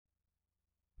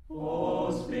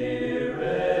O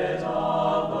Spirit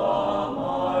of the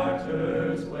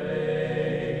martyrs,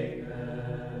 waken.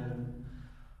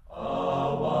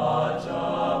 A watch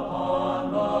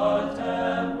upon the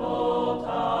temple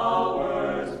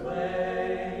towers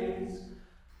blaze.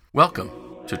 Welcome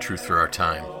to Truth for Our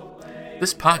Time.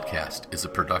 This podcast is a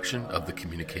production of the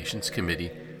Communications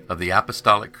Committee of the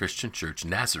Apostolic Christian Church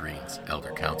Nazarenes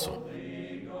Elder Council.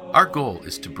 Our goal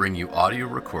is to bring you audio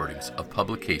recordings of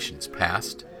publications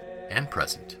past and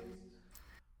present.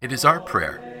 It is our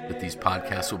prayer that these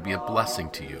podcasts will be a blessing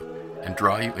to you and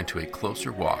draw you into a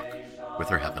closer walk with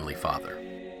our Heavenly Father.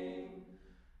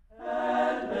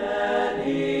 And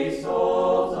many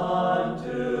souls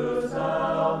unto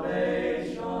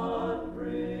salvation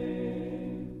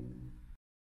bring.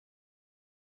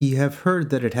 Ye have heard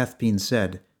that it hath been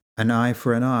said, An eye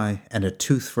for an eye, and a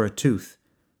tooth for a tooth.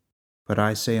 But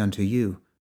I say unto you,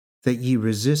 that ye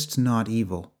resist not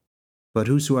evil, but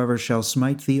whosoever shall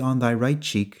smite thee on thy right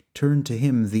cheek, turn to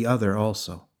him the other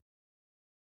also.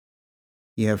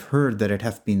 Ye have heard that it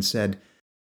hath been said,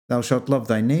 Thou shalt love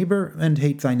thy neighbor, and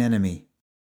hate thine enemy.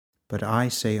 But I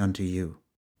say unto you,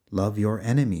 Love your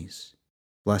enemies,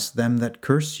 bless them that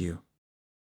curse you,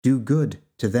 do good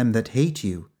to them that hate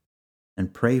you,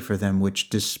 and pray for them which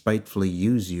despitefully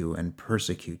use you and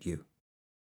persecute you.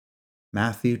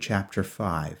 Matthew chapter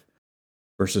 5,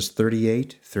 verses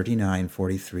 38, 39,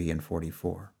 43, and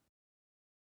 44.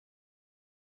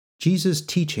 Jesus'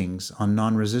 teachings on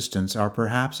non-resistance are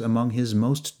perhaps among his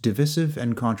most divisive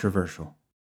and controversial.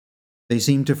 They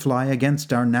seem to fly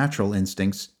against our natural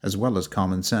instincts as well as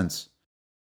common sense.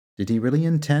 Did he really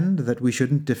intend that we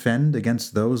shouldn't defend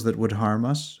against those that would harm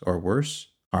us, or worse,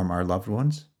 harm our loved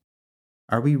ones?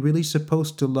 Are we really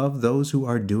supposed to love those who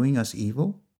are doing us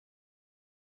evil?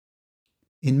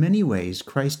 In many ways,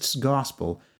 Christ's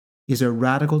gospel is a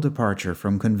radical departure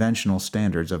from conventional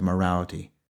standards of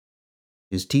morality.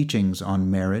 His teachings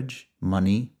on marriage,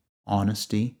 money,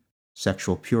 honesty,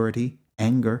 sexual purity,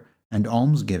 anger, and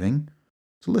almsgiving,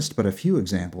 to list but a few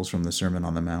examples from the Sermon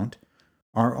on the Mount,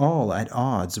 are all at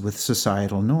odds with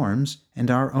societal norms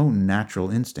and our own natural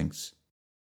instincts.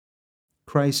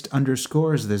 Christ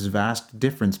underscores this vast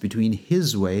difference between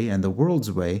his way and the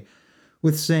world's way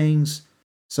with sayings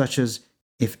such as,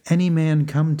 If any man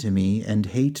come to me and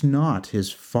hate not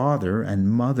his father and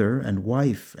mother and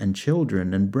wife and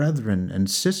children and brethren and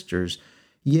sisters,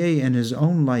 yea, and his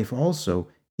own life also,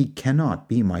 he cannot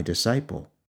be my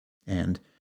disciple. And,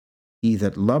 He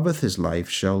that loveth his life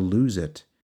shall lose it,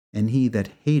 and he that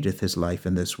hateth his life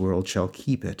in this world shall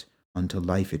keep it unto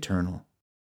life eternal.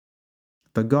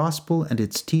 The gospel and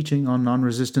its teaching on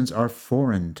non-resistance are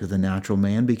foreign to the natural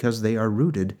man because they are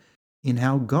rooted in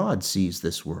how God sees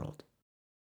this world.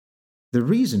 The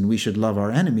reason we should love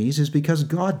our enemies is because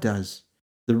God does.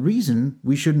 The reason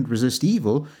we shouldn't resist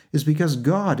evil is because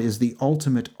God is the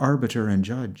ultimate arbiter and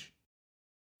judge.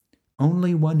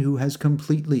 Only one who has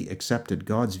completely accepted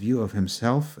God's view of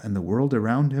himself and the world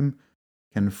around him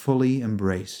can fully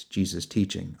embrace Jesus'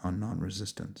 teaching on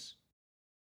non-resistance.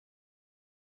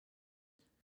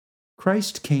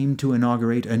 Christ came to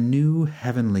inaugurate a new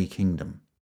heavenly kingdom.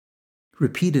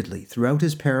 Repeatedly, throughout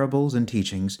his parables and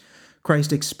teachings,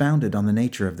 Christ expounded on the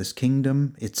nature of this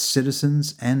kingdom, its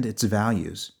citizens, and its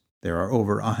values. There are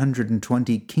over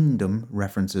 120 kingdom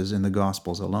references in the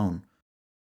Gospels alone.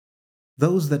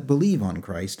 Those that believe on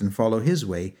Christ and follow his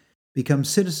way become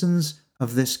citizens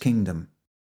of this kingdom,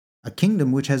 a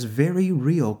kingdom which has very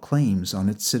real claims on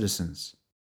its citizens.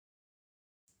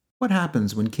 What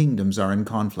happens when kingdoms are in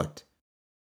conflict?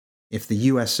 If the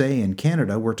USA and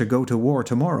Canada were to go to war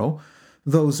tomorrow,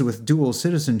 those with dual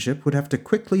citizenship would have to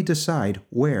quickly decide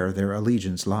where their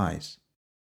allegiance lies.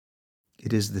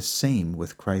 It is the same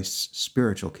with Christ's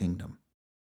spiritual kingdom.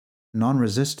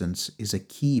 Non-resistance is a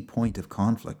key point of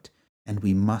conflict, and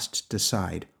we must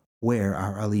decide where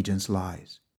our allegiance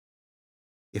lies.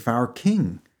 If our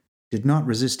King did not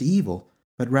resist evil,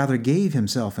 but rather gave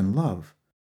himself in love,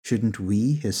 shouldn't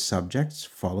we, his subjects,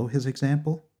 follow his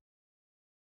example?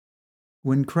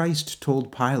 When Christ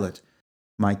told Pilate,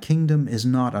 My kingdom is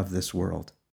not of this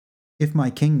world. If my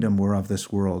kingdom were of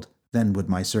this world, then would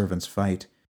my servants fight.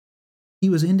 He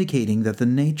was indicating that the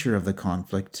nature of the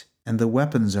conflict and the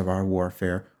weapons of our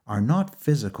warfare are not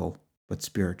physical, but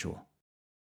spiritual.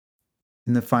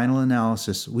 In the final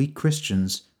analysis, we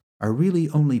Christians are really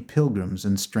only pilgrims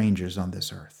and strangers on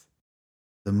this earth.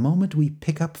 The moment we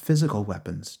pick up physical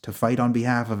weapons to fight on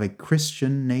behalf of a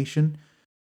Christian nation,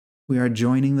 we are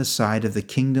joining the side of the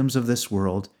kingdoms of this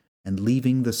world and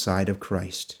leaving the side of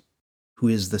Christ, who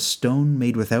is the stone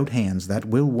made without hands that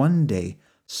will one day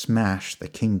smash the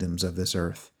kingdoms of this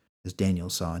earth, as Daniel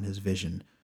saw in his vision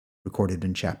recorded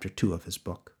in chapter 2 of his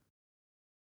book.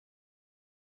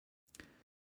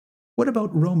 What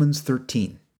about Romans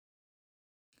 13?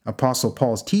 Apostle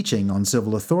Paul's teaching on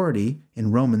civil authority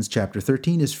in Romans chapter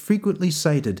 13 is frequently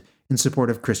cited in support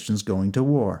of Christians going to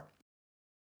war.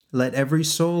 Let every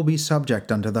soul be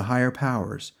subject unto the higher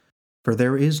powers, for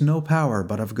there is no power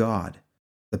but of God.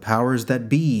 The powers that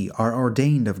be are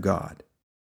ordained of God.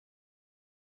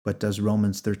 But does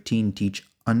Romans 13 teach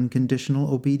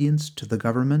unconditional obedience to the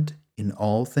government in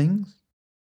all things?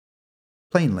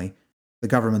 Plainly, the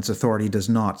government's authority does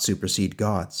not supersede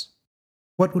God's.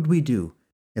 What would we do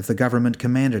if the government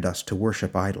commanded us to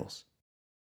worship idols?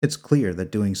 It's clear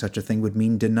that doing such a thing would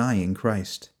mean denying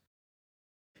Christ.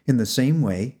 In the same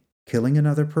way, killing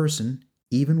another person,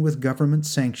 even with government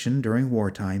sanction during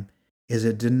wartime, is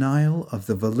a denial of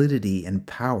the validity and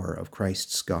power of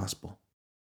Christ's gospel.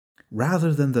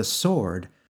 Rather than the sword,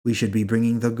 we should be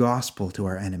bringing the gospel to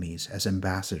our enemies as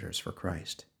ambassadors for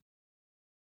Christ.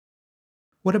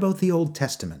 What about the Old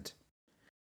Testament?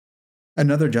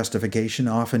 Another justification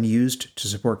often used to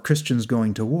support Christians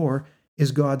going to war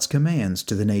is God's commands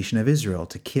to the nation of Israel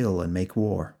to kill and make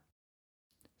war.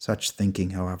 Such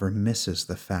thinking, however, misses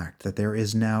the fact that there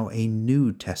is now a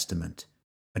New Testament,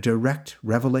 a direct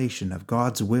revelation of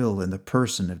God's will in the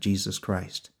person of Jesus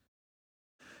Christ.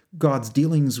 God's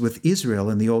dealings with Israel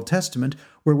in the Old Testament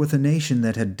were with a nation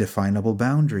that had definable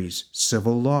boundaries,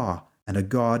 civil law, and a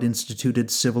God-instituted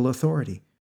civil authority.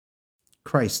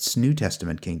 Christ's New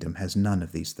Testament kingdom has none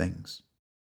of these things.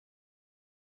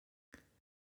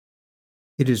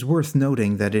 It is worth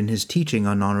noting that in his teaching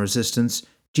on non-resistance,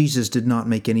 Jesus did not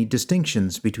make any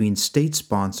distinctions between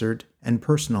state-sponsored and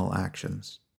personal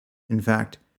actions. In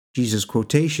fact, Jesus'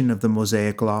 quotation of the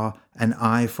Mosaic law, an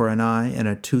eye for an eye and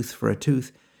a tooth for a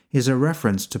tooth, is a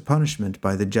reference to punishment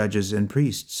by the judges and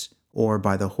priests, or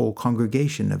by the whole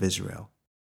congregation of Israel.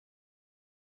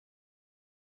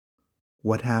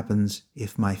 What happens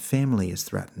if my family is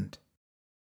threatened?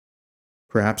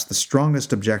 Perhaps the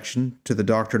strongest objection to the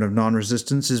doctrine of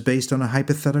non-resistance is based on a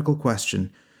hypothetical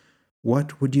question.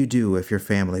 What would you do if your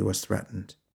family was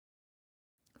threatened?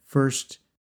 First,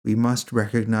 we must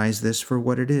recognize this for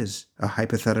what it is, a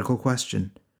hypothetical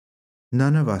question.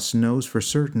 None of us knows for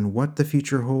certain what the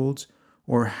future holds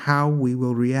or how we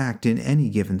will react in any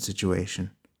given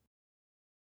situation.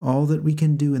 All that we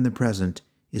can do in the present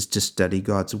is to study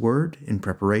God's Word in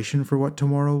preparation for what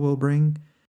tomorrow will bring,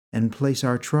 and place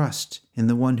our trust in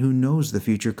the one who knows the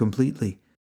future completely,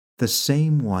 the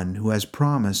same one who has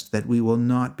promised that we will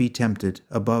not be tempted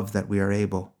above that we are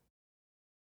able.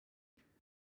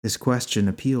 This question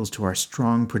appeals to our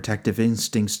strong protective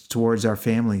instincts towards our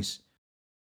families.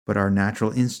 But are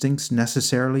natural instincts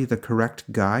necessarily the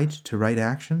correct guide to right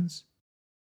actions?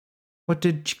 What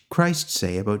did Christ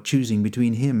say about choosing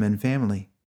between him and family?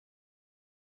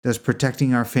 Does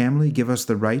protecting our family give us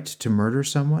the right to murder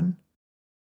someone?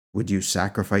 Would you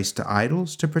sacrifice to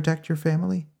idols to protect your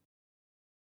family?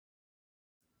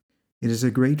 It is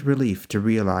a great relief to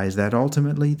realize that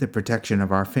ultimately the protection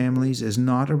of our families is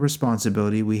not a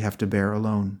responsibility we have to bear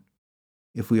alone.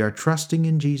 If we are trusting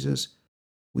in Jesus,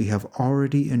 we have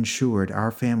already ensured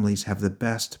our families have the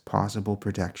best possible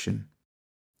protection.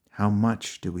 How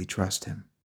much do we trust him?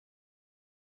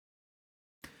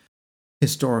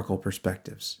 Historical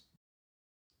perspectives.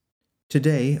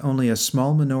 Today, only a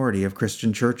small minority of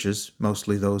Christian churches,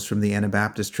 mostly those from the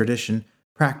Anabaptist tradition,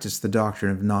 practice the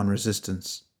doctrine of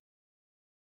non-resistance.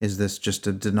 Is this just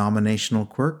a denominational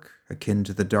quirk, akin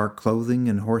to the dark clothing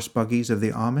and horse buggies of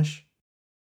the Amish?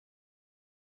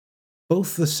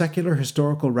 Both the secular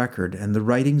historical record and the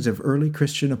writings of early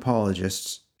Christian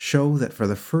apologists show that for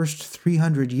the first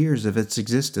 300 years of its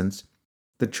existence,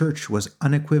 the Church was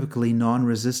unequivocally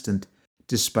non-resistant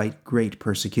despite great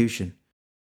persecution.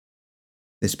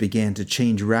 This began to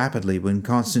change rapidly when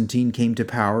Constantine came to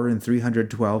power in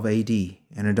 312 AD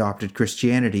and adopted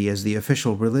Christianity as the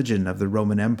official religion of the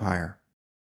Roman Empire.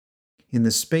 In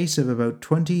the space of about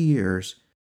 20 years,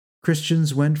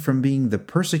 Christians went from being the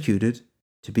persecuted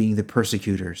to being the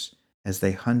persecutors, as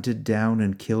they hunted down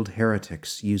and killed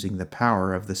heretics using the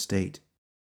power of the state.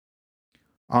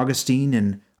 Augustine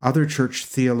and other church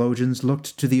theologians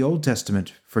looked to the Old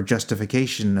Testament for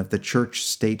justification of the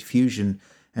church-state fusion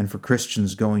and for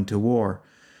Christians going to war,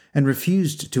 and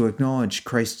refused to acknowledge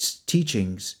Christ's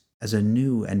teachings as a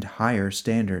new and higher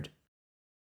standard.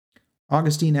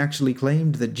 Augustine actually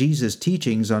claimed that Jesus'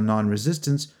 teachings on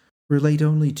non-resistance relate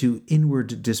only to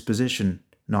inward disposition,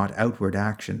 not outward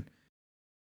action.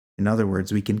 In other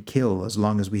words, we can kill as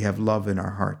long as we have love in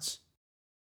our hearts.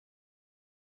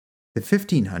 The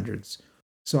 1500s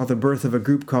saw the birth of a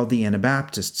group called the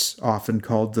Anabaptists, often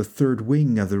called the third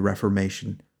wing of the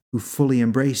Reformation, who fully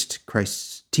embraced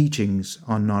Christ's teachings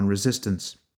on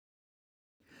non-resistance.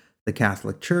 The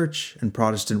Catholic Church and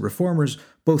Protestant reformers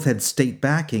both had state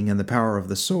backing and the power of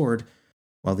the sword,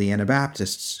 while the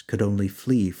Anabaptists could only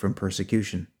flee from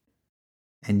persecution.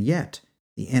 And yet,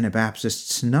 the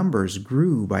Anabaptists' numbers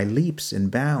grew by leaps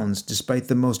and bounds despite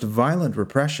the most violent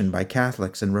repression by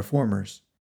Catholics and reformers.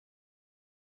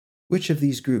 Which of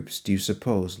these groups do you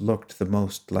suppose looked the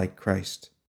most like Christ?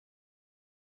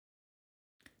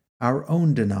 Our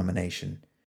own denomination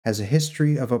has a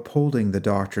history of upholding the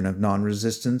doctrine of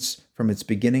non-resistance from its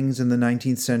beginnings in the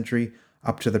 19th century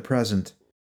up to the present,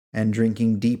 and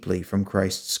drinking deeply from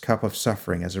Christ's cup of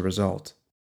suffering as a result.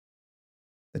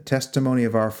 The testimony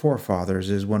of our forefathers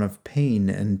is one of pain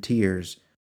and tears,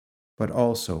 but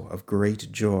also of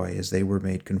great joy as they were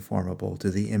made conformable to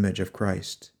the image of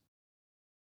Christ.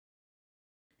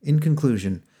 In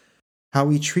conclusion, how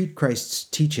we treat Christ's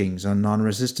teachings on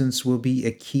non-resistance will be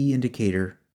a key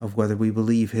indicator of whether we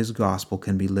believe his gospel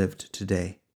can be lived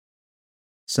today.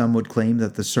 Some would claim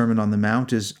that the Sermon on the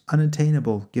Mount is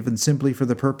unattainable, given simply for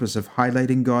the purpose of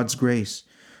highlighting God's grace,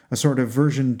 a sort of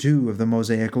version 2 of the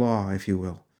Mosaic Law, if you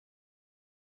will.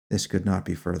 This could not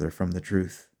be further from the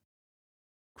truth.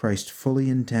 Christ fully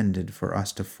intended for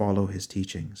us to follow his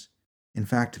teachings. In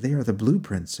fact, they are the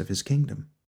blueprints of his kingdom.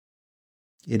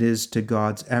 It is to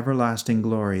God's everlasting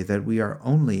glory that we are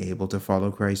only able to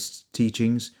follow Christ's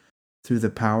teachings through the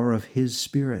power of his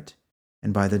Spirit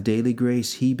and by the daily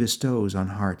grace he bestows on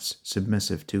hearts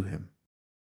submissive to him.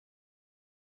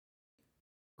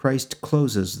 Christ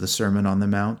closes the Sermon on the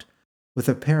Mount with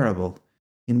a parable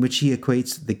in which he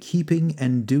equates the keeping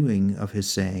and doing of his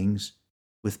sayings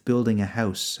with building a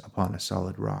house upon a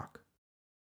solid rock.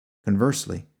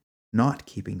 Conversely, not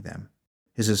keeping them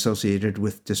is associated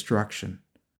with destruction.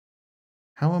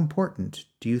 How important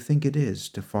do you think it is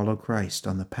to follow Christ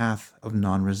on the path of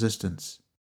non-resistance?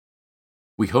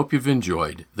 We hope you've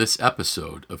enjoyed this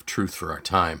episode of Truth for Our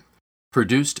Time,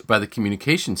 produced by the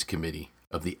Communications Committee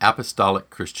of the Apostolic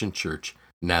Christian Church,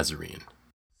 Nazarene.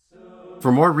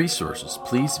 For more resources,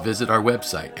 please visit our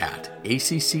website at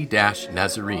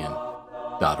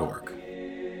acc-nazarene.org.